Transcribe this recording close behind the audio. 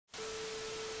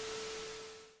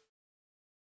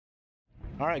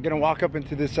All right, gonna walk up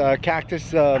into this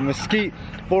Cactus Mesquite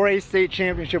 4A state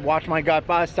championship. Watch my guy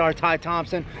 5-star Ty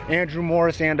Thompson, Andrew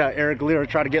Morris, and Eric Lira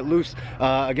try to get loose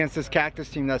against this Cactus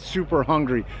team that's super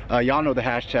hungry. Y'all know the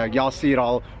hashtag. Y'all see it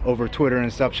all over Twitter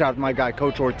and stuff. Shout out to my guy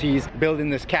Coach Ortiz,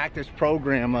 building this Cactus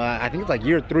program. I think it's like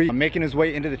year 3, making his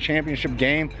way into the championship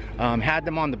game. Had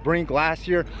them on the brink last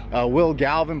year. Will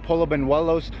Galvin, Polo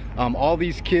Benuelos, all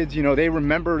these kids, you know, they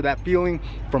remember that feeling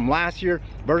from last year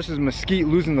versus Mesquite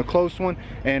losing the close one.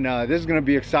 And this is going to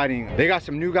be exciting. They got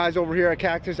some new guys over here at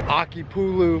Cactus. Aki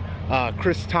Pulu,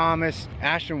 Chris Thomas,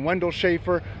 Ashton Wendell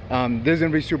Schaefer. This is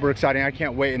going to be super exciting. I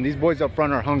can't wait. And these boys up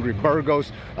front are hungry.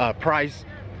 Burgos, Price.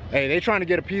 Hey, they trying to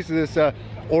get a piece of this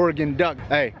Oregon Duck.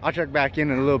 Hey, I'll check back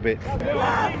in a little bit.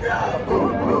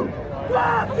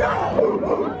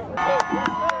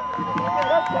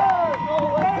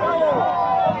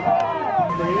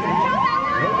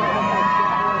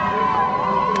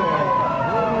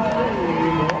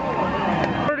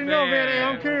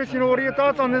 You know, what are your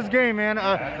thoughts on this game, man?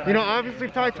 You know, obviously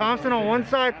Ty Thompson on one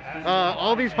side,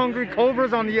 all these hungry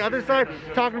Cobras on the other side,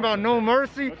 talking about no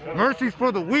mercy. Mercy's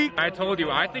for the weak. I told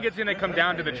you, I think it's going to come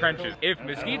down to the trenches. If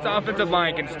Mesquite's offensive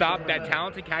line can stop that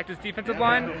talented Cactus defensive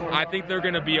line, I think they're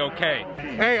going to be okay.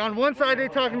 Hey, on one side they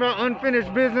talking about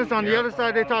unfinished business, on the other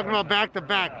side they talking about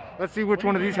back-to-back. Let's see which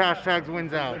one of these hashtags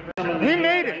wins out. We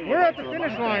made it. We're at the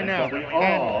finish line now,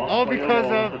 and all because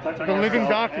of the living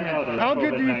document. How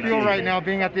good do you feel right now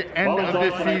being at the end of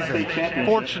this season?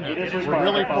 Fortunate. We're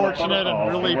really fortunate and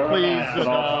really pleased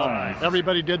that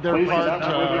everybody did their part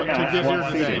to get here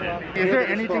today. Is there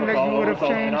anything that you would have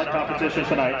changed?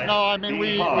 No, I mean,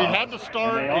 we had to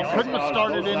start. We couldn't have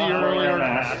started any earlier.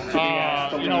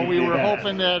 You know, we were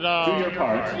hoping that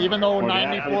even though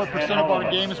 94% of our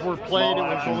games were played, it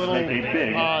was a little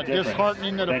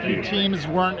disheartening that a few teams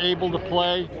weren't able to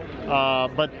play.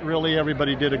 But really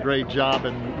everybody did a great job,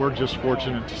 and we're just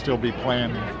fortunate to still be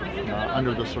playing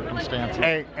under the circumstances.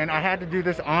 Hey, and I had to do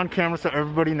this on camera so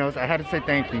everybody knows. I had to say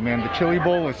thank you, man. The Chili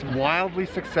Bowl was wildly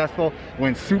successful,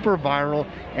 went super viral,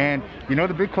 and you know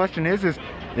the big question is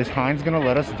Heinz gonna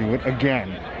let us do it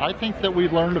again? I think that we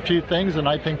learned a few things, and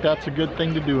I think that's a good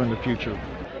thing to do in the future.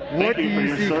 What do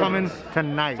you see coming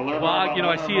tonight? Well, you know,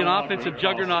 I see an offensive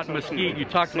juggernaut in Mesquite. You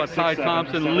talked about Ty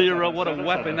Thompson, Lira, what a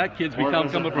weapon that kid's become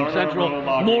coming from Central.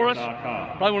 Morris,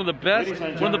 probably one of the best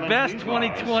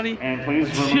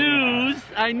 2022s,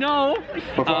 I know.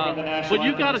 But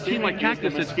you got a team like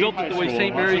Cactus that's built it the way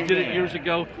St. Mary's did it years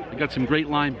ago. They got some great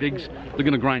line bigs. They're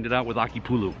going to grind it out with Aki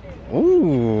Pulu.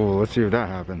 Ooh, let's see if that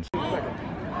happens.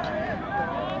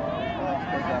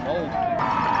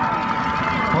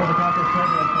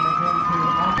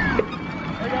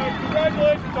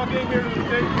 Congratulations on being here to the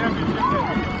state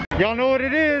championship. Y'all know what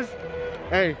it is.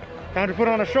 Hey, time to put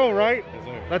on a show, right?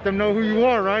 Yes, let them know who you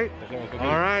are, right? Yes,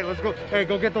 all right, let's go. Hey,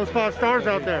 go get those 5 stars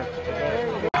out there.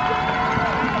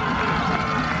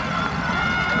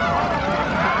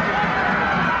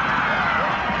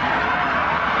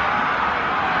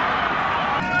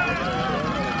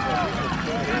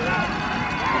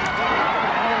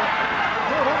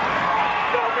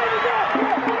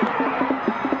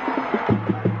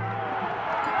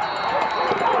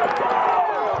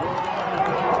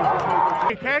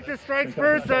 Cactus strikes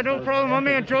first, no problem. My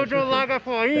man Jojo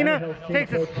Lagafoina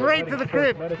takes it straight to the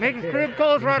crib. Makes his crib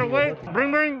calls right away.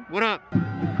 Bring, what up?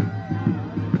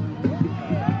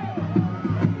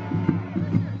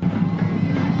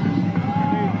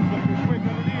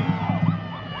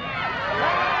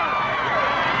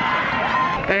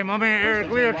 Hey, my man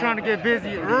Eric Lira trying to get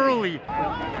busy early.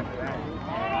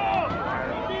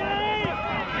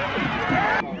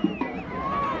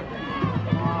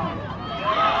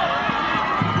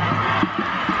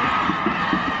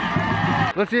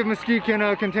 Let's see if Mesquite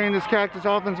can contain this Cactus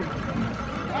offense.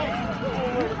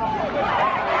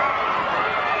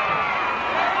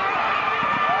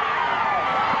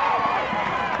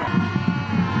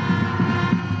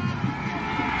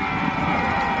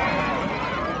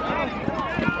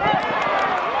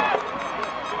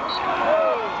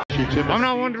 I'm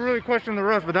not one to really question the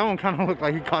rest, but that one kind of looked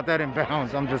like he caught that in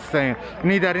bounds. I'm just saying, we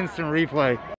need that instant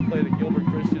replay. Play the Gilbert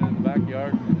Christian in the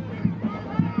backyard.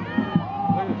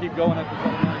 Keep going at the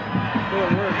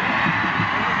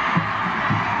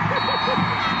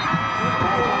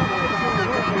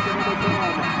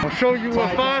I'll show you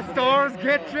what 5 stars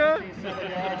get you. Yeah.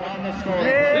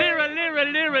 Lira, Lira,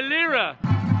 Lira, Lira.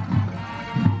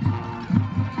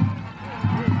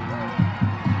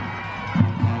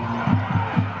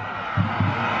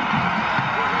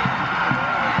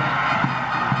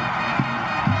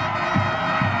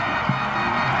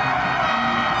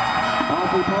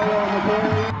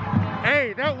 Hey,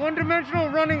 Hey, that one-dimensional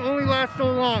running only lasts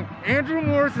so long. Andrew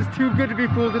Morris is too good to be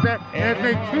fooled with that, and has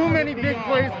made too many big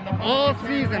plays all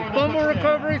season. Fumble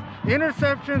recoveries,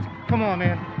 interceptions. Come on,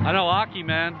 man. I know Aki,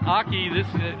 man. Aki,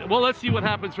 well, let's see what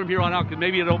happens from here on out, because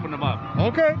maybe it opened him up.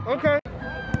 Okay, okay.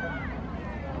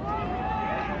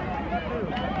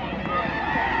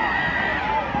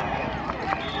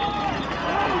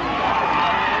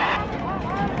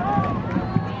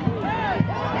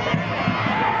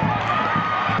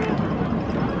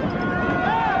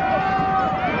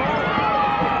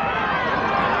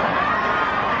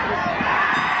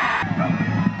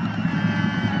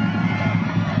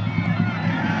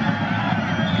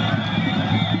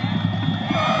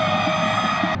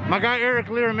 My guy Eric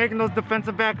Lear making those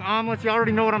defensive back omelets. You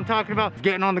already know what I'm talking about. He's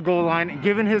getting on the goal line and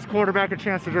giving his quarterback a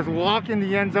chance to just walk in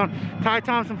the end zone. Ty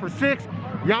Thompson for 6.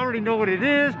 You already know what it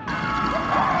is.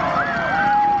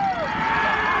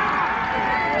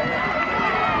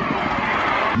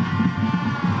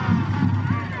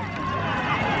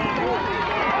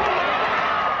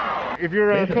 If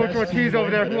you're Coach Ortiz over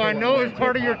there, who I know is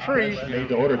part of your tree,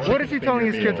 what is he telling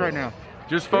his kids right now?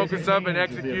 Just focus up and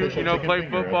execute, you know, play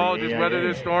football, just weather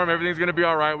this storm. Everything's going to be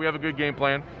all right. We have a good game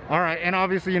plan. All right, and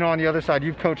obviously, you know, on the other side,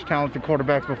 you've coached talented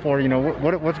quarterbacks before. You know,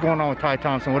 what's going on with Ty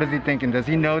Thompson? What is he thinking? Does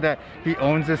he know that he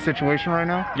owns this situation right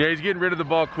now? Yeah, he's getting rid of the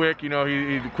ball quick. You know,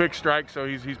 he's a quick strike, so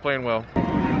he's playing well.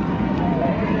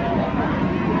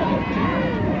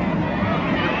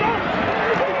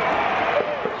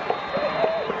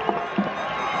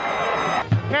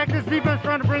 Cactus defense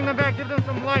trying to bring them back, give them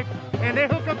some life, and they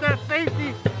hook up that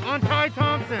safety on Ty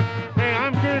Thompson. Hey,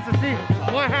 I'm curious to see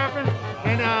what happens,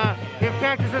 and if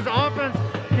Cactus's offense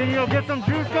can, you know, get some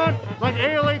juice going like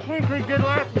ALA Queen Creek did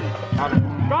last week. Got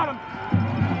him.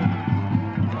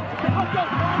 Let's go.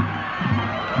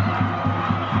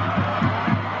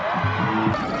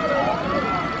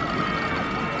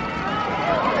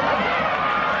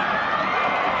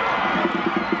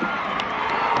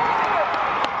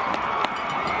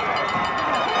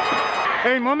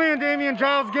 Hey, my man Damian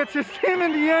Giles gets his team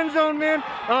in the end zone, man.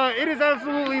 It is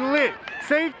absolutely lit.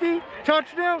 Safety,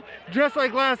 touchdown, just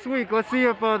like last week. Let's see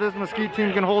if this Mesquite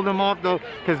team can hold them off, though,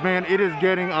 because, man, it is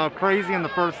getting crazy in the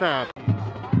first half.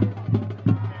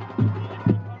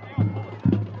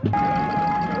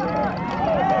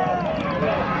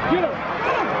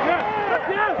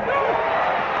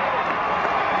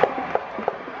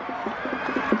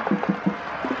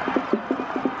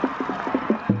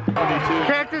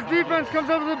 Cactus defense comes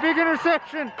up with a big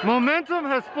interception. Momentum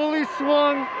has fully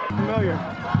swung. Familiar.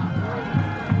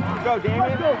 Go,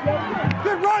 Damien.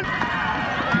 Good run.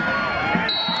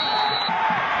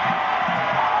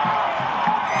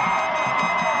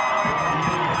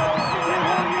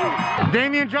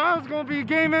 Damian Giles gonna be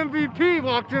game MVP.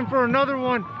 Walked in for another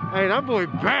one. Hey, that boy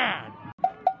bad.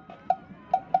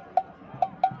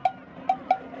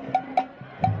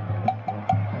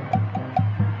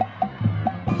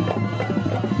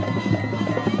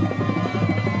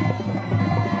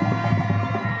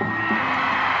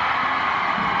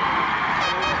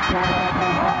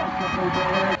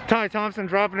 Ty Thompson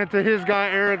dropping it to his guy,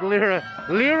 Eric Lear.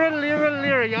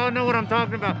 Lear. Y'all know what I'm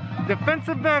talking about.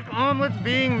 Defensive back omelets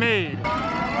being made.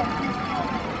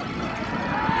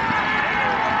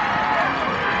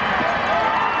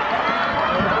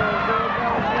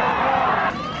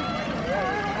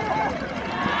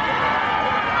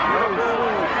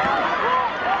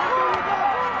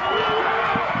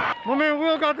 My man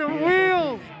Will got the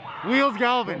wheels. Wheels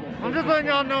Galvin. I'm just letting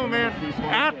y'all know, man.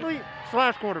 Athlete /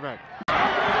 quarterback.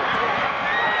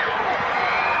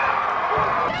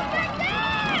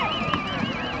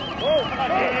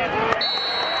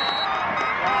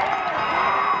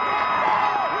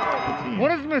 What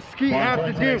does Mesquite have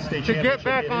to do to get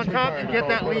back on top and get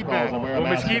that lead back? Well,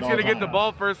 Mesquite's going to get the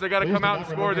ball first. They got to come out and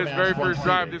score this very first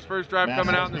drive. This first drive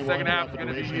coming out in the second half is going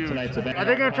to be huge. Are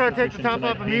they going to try to take the top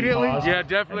off immediately? Yeah,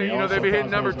 definitely. You know, they've been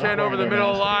hitting number 10 over the middle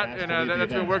a lot, and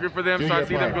that's been working for them, so I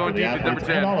see them going deep at number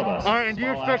 10. All right, and do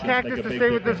you expect Cactus to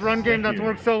stay with this run game that's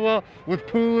worked so well with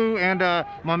Pulu and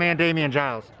my man Damian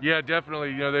Giles? Yeah,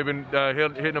 definitely. You know, they've been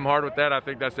hitting them hard with that. I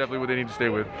think that's definitely what they need to stay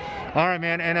with. All right,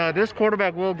 man, and this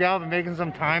quarterback, Will Galvin, making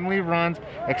some timely runs,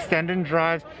 extending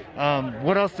drives.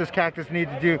 What else does Cactus need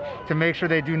to do to make sure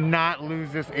they do not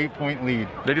lose this 8-point lead?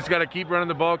 They just got to keep running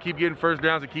the ball, keep getting first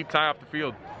downs, and keep Ty off the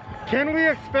field. Can we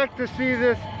expect to see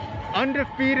this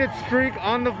undefeated streak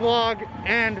on the vlog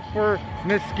end for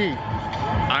Mesquite?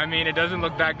 I mean, it doesn't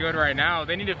look that good right now.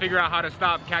 They need to figure out how to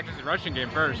stop Cactus' rushing game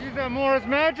first. Use that Morris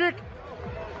magic.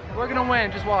 We're gonna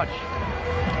win, just watch.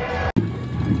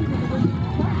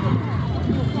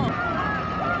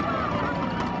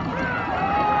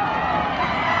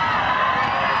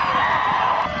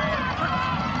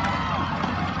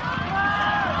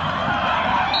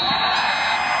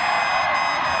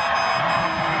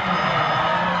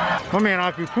 My man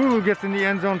Akupulu gets in the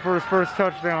end zone for his first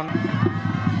touchdown.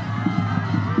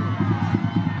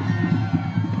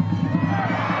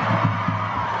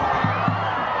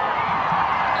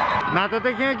 Not that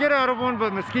they can't get out of one,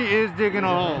 but Mesquite is digging a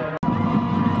hole.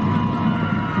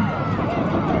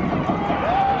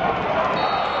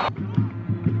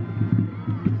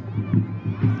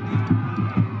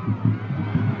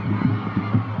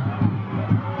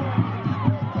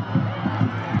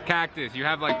 Cactus, you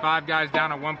have like 5 guys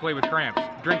down on one play with cramps.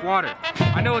 Drink water.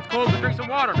 I know it's cold, but drink some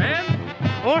water, man.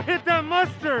 Or hit that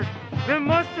mustard. Them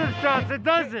mustard shots, it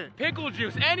does it. Pickle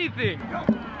juice, anything.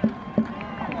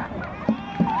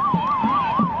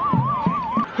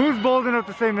 Who's bold enough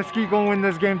to say Mesquite gonna win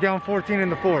this game down 14 in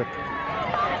the 4th?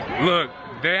 Look,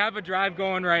 they have a drive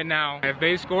going right now. If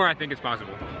they score, I think it's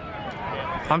possible.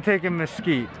 I'm taking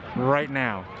Mesquite right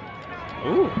now.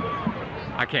 Ooh,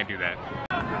 I can't do that.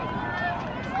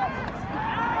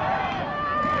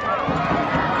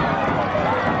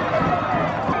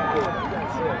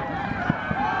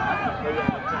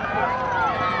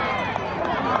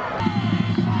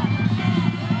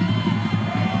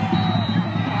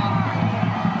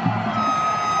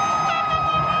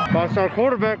 Five-star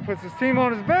quarterback puts his team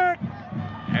on his back.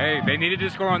 Hey, they needed to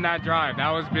score on that drive. That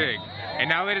was big. And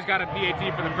now they just got a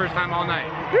PAT for the first time all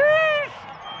night. Yeesh!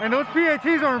 And those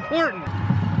PATs are important.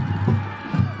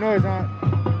 No, it's not.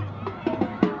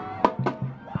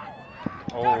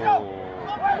 Oh.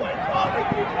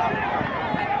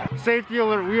 Safety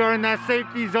alert. We are in that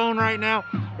safety zone right now.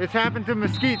 It's happened to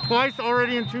Mesquite twice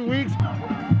already in 2 weeks.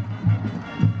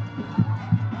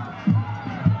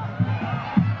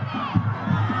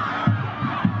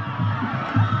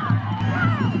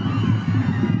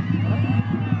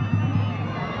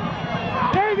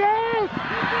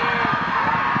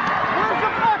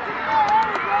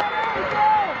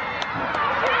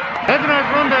 That's a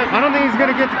nice run back. I don't think he's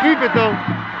going to get to keep it though.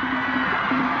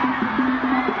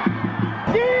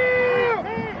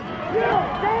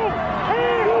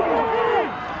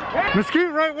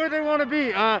 Mesquite right where they want to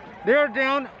be. They are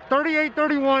down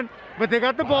 38-31, but they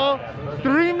got the ball.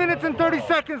 3 minutes and 30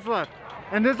 seconds left.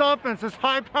 And this offense, this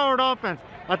high-powered offense,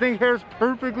 I think Hare's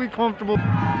perfectly comfortable.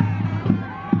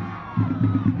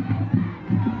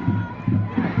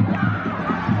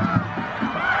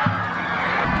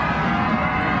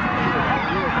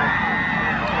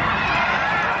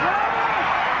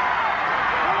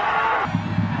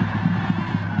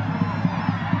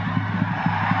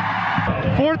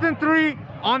 Fourth and 3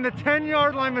 on the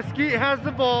 10-yard line. Mesquite has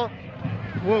the ball.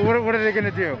 What are they gonna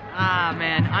do? Ah,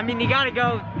 man. I mean, you gotta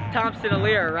go Thompson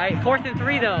Alira, right? 4th and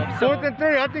 3 though. So 4th and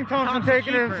 3. I think Thompson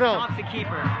taking it himself. Thompson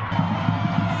keeper.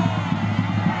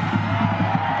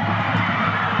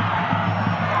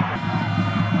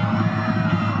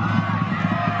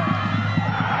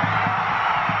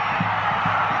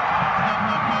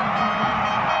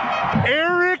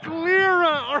 Eric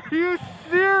Lira, are you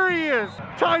serious?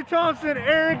 Ty Thompson,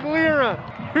 Eric Lira.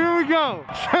 Here we go.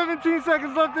 17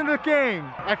 seconds left in the game.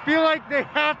 I feel like they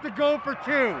have to go for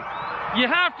 2. You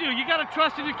have to. You got to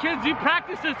trust in your kids. You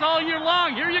practice this all year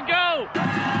long. Here you go.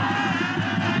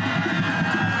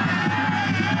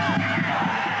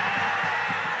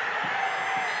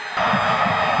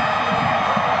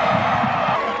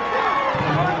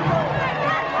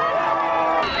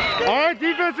 All right,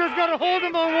 defense just got to hold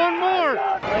them on one more.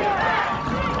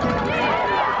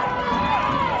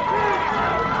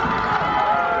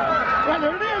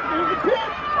 There it is. There's the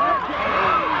pitch.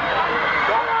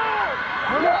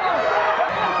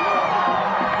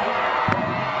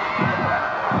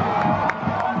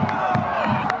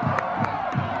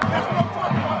 That's what I'm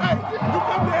talking about. Hey, you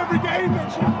come to every game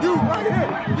and you right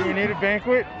here. Do we need a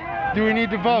banquet? Do we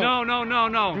need to vote? No.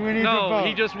 Do we need to vote?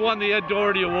 He just won the Ed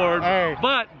Doherty Award. Hey.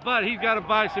 But he's got to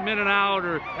buy some In-N-Out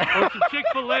or some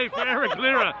Chick-fil-A for Eric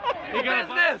Lira.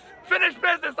 Business! Finish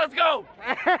business, let's go!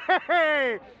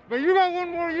 Hey, but you got one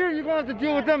more year, you're going to have to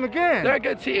deal with them again. They're a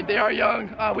good team. They are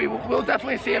young. We'll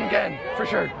definitely see them again, for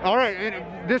sure. All right,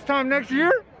 and this time next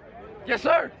year? Yes,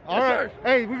 sir. All Yes, right. sir.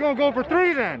 Hey, we're going to go for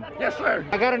 3 then. Yes, sir.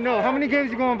 I got to know, how many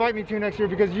games you going to invite me to next year?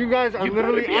 Because you guys are You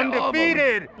literally better be at all of them.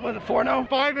 undefeated. What, 4-0?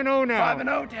 5-0 now.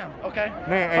 5-0? Damn, okay.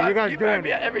 Man, hey, you guys you better doing be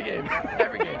it. at every game.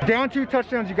 Every game. Down 2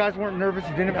 touchdowns, you guys weren't nervous,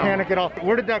 you didn't No. panic at all.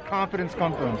 Where did that confidence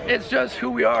come from? It's just who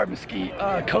we are, Mesquite.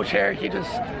 Coach Hare, he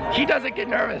doesn't get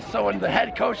nervous. So when the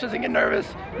head coach doesn't get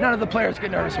nervous, none of the players get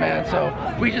nervous, man. So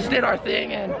we just did our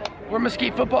thing, and we're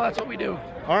Mesquite football. That's what we do.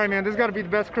 All right, man, this got to be the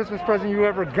best Christmas present you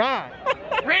ever got.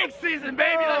 Ring season,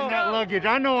 baby. Oh, Let's that go. luggage.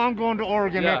 I know I'm going to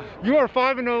Oregon, Yeah. man. You are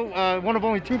 5-0, one of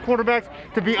only 2 quarterbacks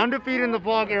to be undefeated in the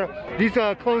vlog era. These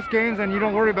close games, and you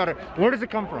don't worry about it. Where does it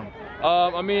come from?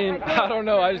 I mean, I don't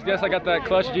know. I just guess I got that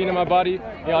clutch gene in my body.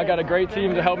 You know, I got a great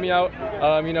team to help me out.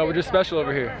 You know, we're just special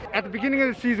over here. At the beginning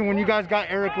of the season, when you guys got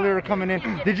Eric Lear coming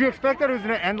in, did you expect that it was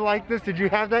going to end like this? Did you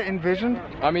have that envisioned?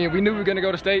 I mean, we knew we were going to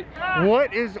go to state.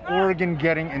 What is Oregon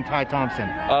getting in Ty Thompson?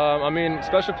 I mean,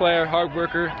 special player, hard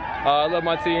worker. I love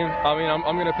my team. I mean,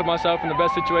 I'm going to put myself in the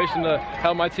best situation to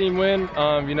help my team win.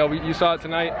 You know, you saw it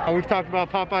tonight. We've talked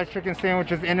about Popeye's chicken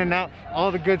sandwiches, in and out,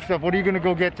 all the good stuff. What are you going to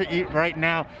go get to eat right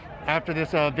now after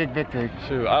this big victory?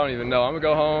 Shoot, I don't even know. I'm gonna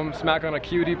go home, smack on a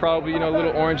cutie probably, you know,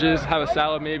 little oranges, have a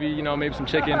salad maybe, you know, maybe some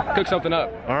chicken, cook something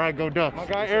up. All right, go Ducks. My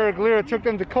guy Eric Lear took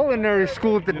them to culinary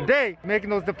school today,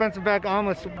 making those defensive back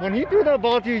omelets. When he threw that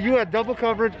ball to you, you had double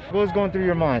coverage. What was going through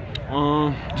your mind?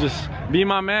 Just be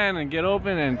my man and get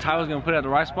open, and Ty was gonna put it at the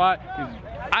right spot.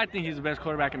 I think he's the best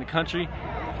quarterback in the country,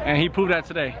 and he proved that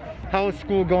today. How is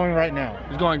school going right now?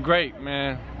 It's going great,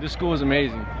 man. This school is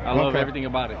amazing. I love everything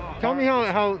about it. Tell me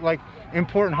how like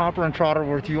important Hopper and Trotter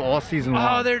were to you all season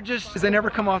long. Oh, they never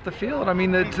come off the field. I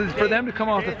mean, for them to come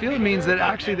off the field means that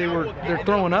actually they're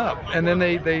throwing up, and then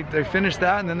they finish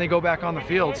that, and then they go back on the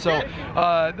field. So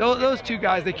those two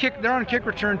guys, they're on kick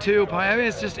return too. I mean,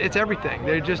 it's everything.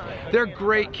 They're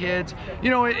great kids. You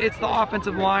know, it's the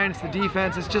offensive line, it's the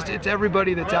defense, it's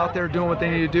everybody that's out there doing what they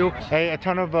need to do. Hey, a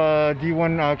ton of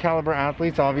D1 caliber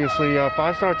athletes, obviously.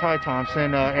 5-star Ty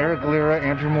Thompson, Eric Lear,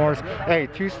 Andrew Morris. Hey,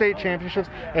 2 state championships.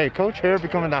 Hey, Coach Hare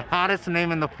becoming the hottest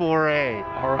name in the 4A.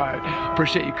 All right,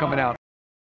 appreciate you coming out.